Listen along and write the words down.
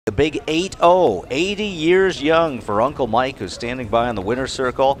The big 8-0, 80 years young for Uncle Mike, who's standing by on the winner's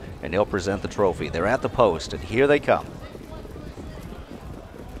circle, and he'll present the trophy. They're at the post, and here they come.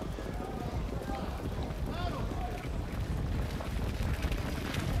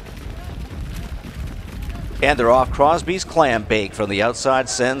 And they're off. Crosby's Clam Bake from the outside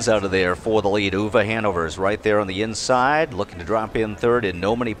sends out of there for the lead. Hanover is right there on the inside, looking to drop in third. In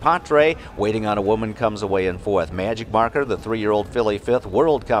Nomini Patre, Waiting on a Woman comes away in fourth. Magic Marker, the 3-year-old filly, fifth.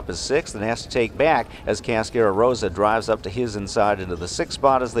 World Cup is sixth and has to take back as Cascara Rosa drives up to his inside into the sixth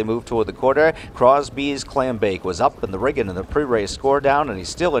spot as they move toward the quarter. Crosby's Clam Bake was up in the rigging in the pre-race score down, and he's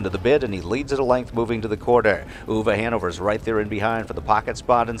still into the bid, and he leads at a length moving to the quarter. Hanover's right there in behind for the pocket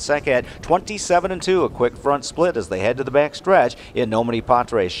spot in second. 27-2, a quick front split as they head to the back stretch. In Nomini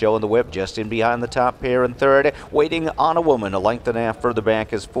Patre showing the whip just in behind the top pair in third. Waiting on a Woman a length and a half further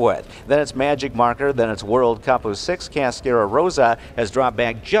back is fourth. Then it's Magic Marker, then it's World Cup, who's sixth. Cascara Rosa has dropped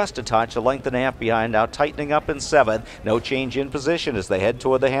back just a touch, a length and a half behind, now tightening up in seventh. No change in position as they head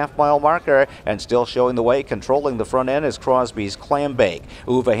toward the half-mile marker, and still showing the way, controlling the front end, is Crosby's Clam Bake.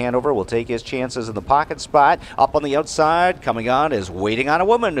 Hanover will take his chances in the pocket spot. Up on the outside, coming on, is Waiting on a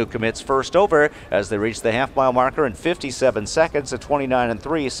Woman, who commits first over as they reach the half-mile marker in 57 seconds, a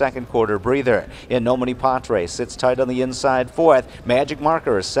 29-3 second quarter breather. In Nomini Patre sits tight on the inside fourth. Magic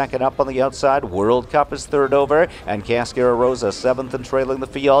Marker is second up on the outside. World Cup is third over, and Cascara Rosa seventh and trailing the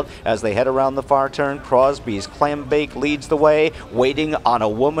field as they head around the far turn. Crosby's Clam Bake leads the way. Waiting on a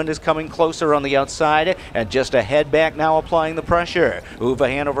Woman is coming closer on the outside, and just a head back now applying the pressure.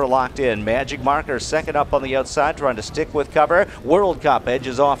 Hanover locked in. Magic Marker second up on the outside, trying to stick with cover. World Cup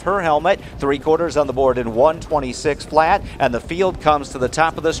edges off her helmet. 3/4 on the board in 1:26 flat, and the field comes to the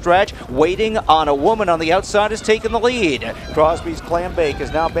top of the stretch. Waiting on a Woman on the outside has taken the lead. Crosby's Clam Bake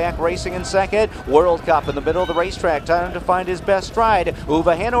is now back racing in second. World Cup in the middle of the racetrack, time to find his best stride.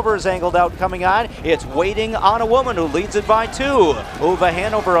 Hanover is angled out coming on. It's Waiting on a Woman who leads it by 2.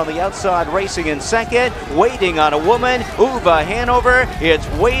 Hanover on the outside racing in second. Waiting on a Woman. Hanover. It's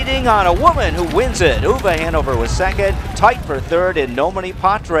Waiting on a Woman who wins it. Hanover was second. Tight for third in Nomini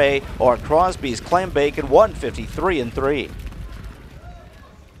Patre or Crosby's Clam Bake in 1:53-3.